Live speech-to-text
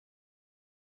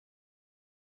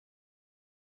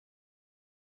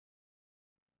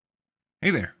Hey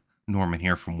there, Norman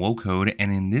here from WoCode,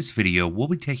 and in this video, we'll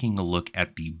be taking a look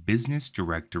at the Business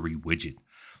Directory widget.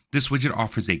 This widget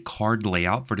offers a card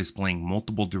layout for displaying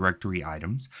multiple directory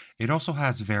items. It also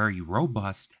has very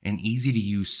robust and easy to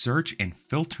use search and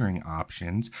filtering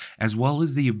options, as well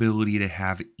as the ability to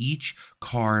have each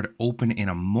card open in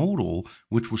a modal,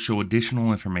 which will show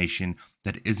additional information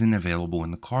that isn't available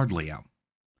in the card layout.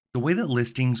 The way that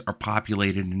listings are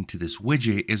populated into this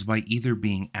widget is by either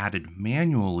being added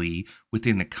manually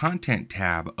within the content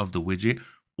tab of the widget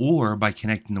or by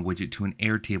connecting the widget to an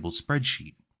Airtable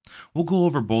spreadsheet. We'll go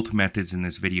over both methods in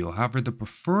this video. However, the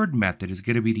preferred method is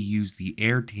going to be to use the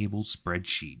Airtable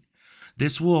spreadsheet.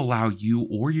 This will allow you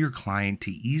or your client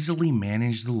to easily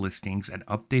manage the listings and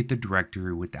update the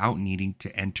directory without needing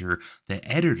to enter the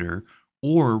editor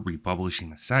or republishing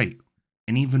the site.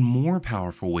 An even more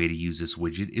powerful way to use this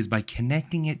widget is by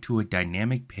connecting it to a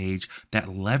dynamic page that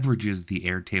leverages the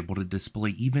Airtable to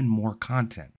display even more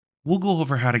content. We'll go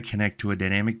over how to connect to a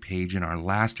dynamic page in our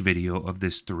last video of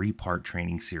this three-part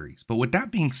training series. But with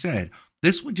that being said,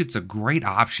 this widget's a great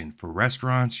option for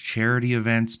restaurants, charity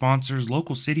events, sponsors,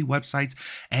 local city websites,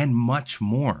 and much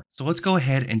more. So let's go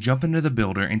ahead and jump into the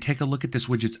builder and take a look at this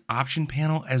widget's option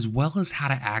panel as well as how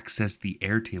to access the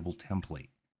Airtable template.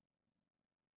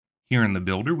 Here in the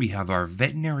builder, we have our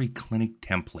veterinary clinic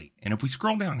template. And if we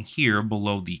scroll down here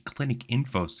below the clinic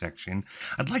info section,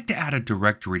 I'd like to add a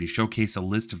directory to showcase a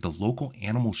list of the local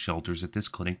animal shelters that this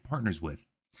clinic partners with.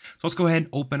 So let's go ahead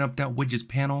and open up that widgets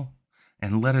panel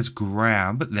and let us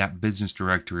grab that business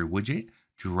directory widget,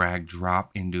 drag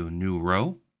drop into a new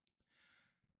row.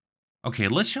 Okay,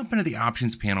 let's jump into the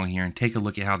options panel here and take a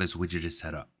look at how this widget is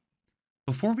set up.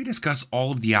 Before we discuss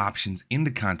all of the options in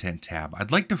the Content tab,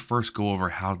 I'd like to first go over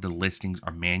how the listings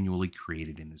are manually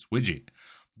created in this widget.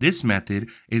 This method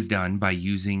is done by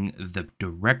using the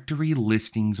Directory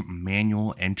Listings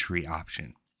Manual Entry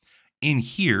option. In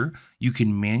here, you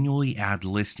can manually add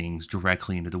listings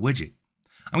directly into the widget.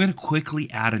 I'm going to quickly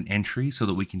add an entry so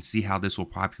that we can see how this will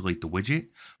populate the widget.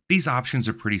 These options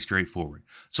are pretty straightforward.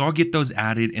 So I'll get those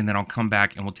added and then I'll come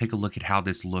back and we'll take a look at how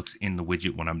this looks in the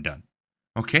widget when I'm done.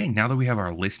 Okay, now that we have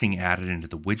our listing added into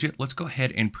the widget, let's go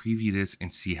ahead and preview this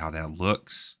and see how that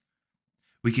looks.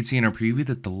 We can see in our preview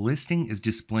that the listing is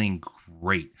displaying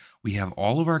great. We have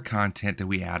all of our content that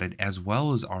we added as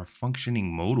well as our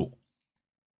functioning modal.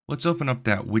 Let's open up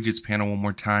that widgets panel one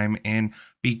more time, and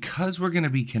because we're going to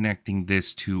be connecting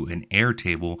this to an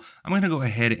Airtable, I'm going to go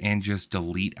ahead and just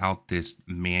delete out this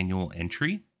manual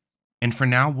entry. And for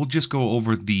now, we'll just go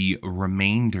over the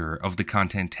remainder of the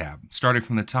content tab, starting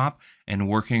from the top and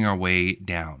working our way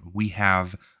down. We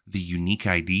have the unique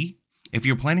ID. If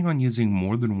you're planning on using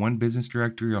more than one business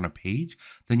directory on a page,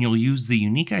 then you'll use the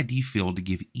unique ID field to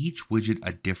give each widget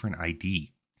a different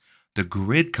ID. The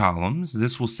grid columns,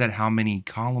 this will set how many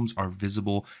columns are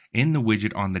visible in the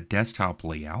widget on the desktop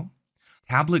layout.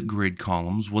 Tablet grid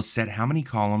columns will set how many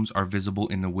columns are visible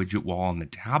in the widget while on the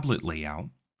tablet layout.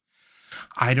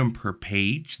 Item per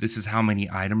page, this is how many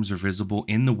items are visible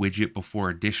in the widget before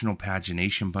additional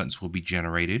pagination buttons will be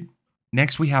generated.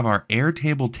 Next, we have our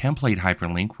Airtable template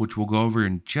hyperlink, which we'll go over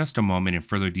in just a moment in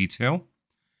further detail.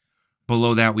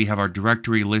 Below that, we have our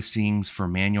directory listings for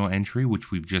manual entry,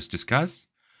 which we've just discussed.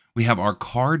 We have our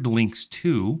card links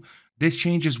to. This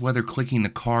changes whether clicking the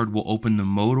card will open the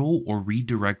modal or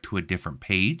redirect to a different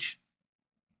page.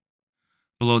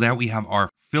 Below that, we have our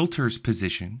filters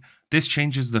position. This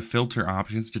changes the filter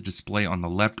options to display on the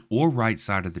left or right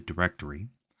side of the directory.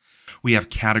 We have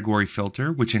category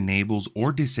filter, which enables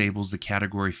or disables the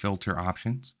category filter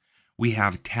options. We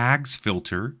have tags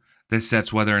filter that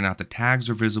sets whether or not the tags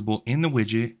are visible in the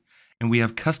widget. And we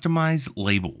have customize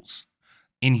labels.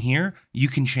 In here, you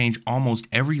can change almost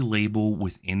every label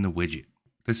within the widget.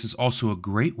 This is also a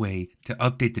great way to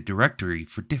update the directory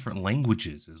for different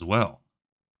languages as well.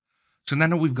 So now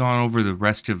that we've gone over the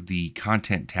rest of the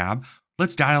content tab,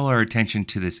 let's dial our attention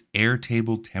to this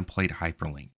Airtable template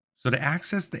hyperlink. So to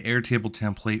access the Airtable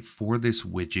template for this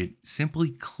widget,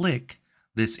 simply click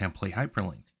this template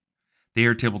hyperlink. The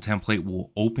Airtable template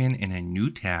will open in a new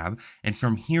tab, and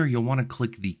from here you'll want to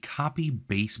click the Copy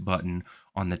Base button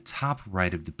on the top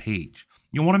right of the page.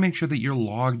 You'll want to make sure that you're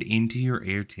logged into your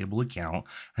Airtable account,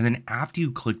 and then after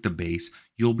you click the base,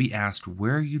 you'll be asked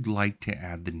where you'd like to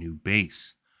add the new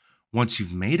base. Once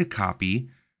you've made a copy,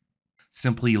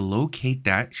 simply locate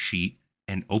that sheet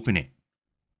and open it.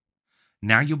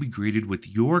 Now you'll be greeted with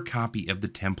your copy of the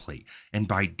template, and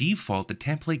by default, the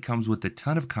template comes with a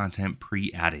ton of content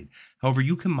pre-added. However,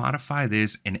 you can modify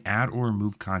this and add or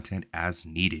remove content as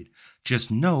needed. Just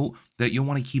note that you'll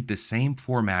want to keep the same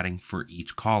formatting for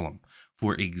each column.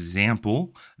 For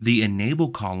example, the enable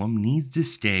column needs to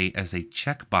stay as a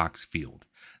checkbox field.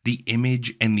 The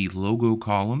image and the logo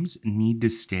columns need to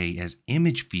stay as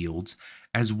image fields,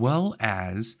 as well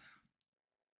as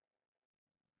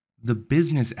the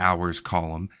business hours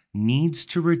column needs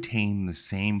to retain the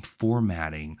same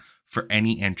formatting for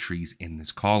any entries in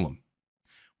this column.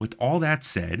 With all that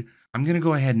said, I'm going to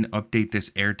go ahead and update this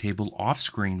Airtable off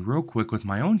screen real quick with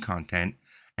my own content,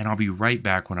 and I'll be right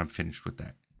back when I'm finished with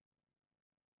that.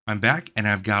 I'm back and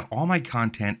I've got all my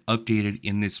content updated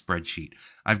in this spreadsheet.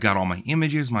 I've got all my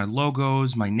images, my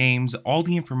logos, my names, all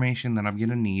the information that I'm going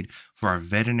to need for our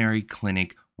veterinary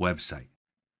clinic website.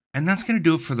 And that's going to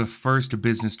do it for the first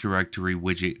business directory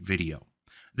widget video.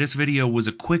 This video was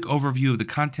a quick overview of the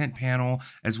content panel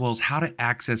as well as how to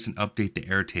access and update the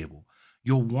Airtable.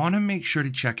 You'll want to make sure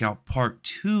to check out part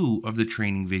 2 of the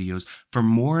training videos for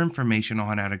more information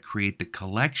on how to create the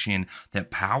collection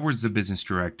that powers the business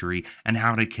directory and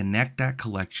how to connect that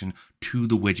collection to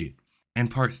the widget. And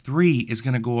part 3 is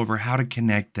going to go over how to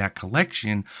connect that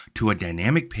collection to a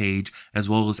dynamic page as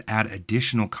well as add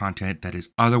additional content that is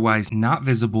otherwise not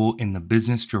visible in the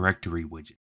business directory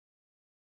widget.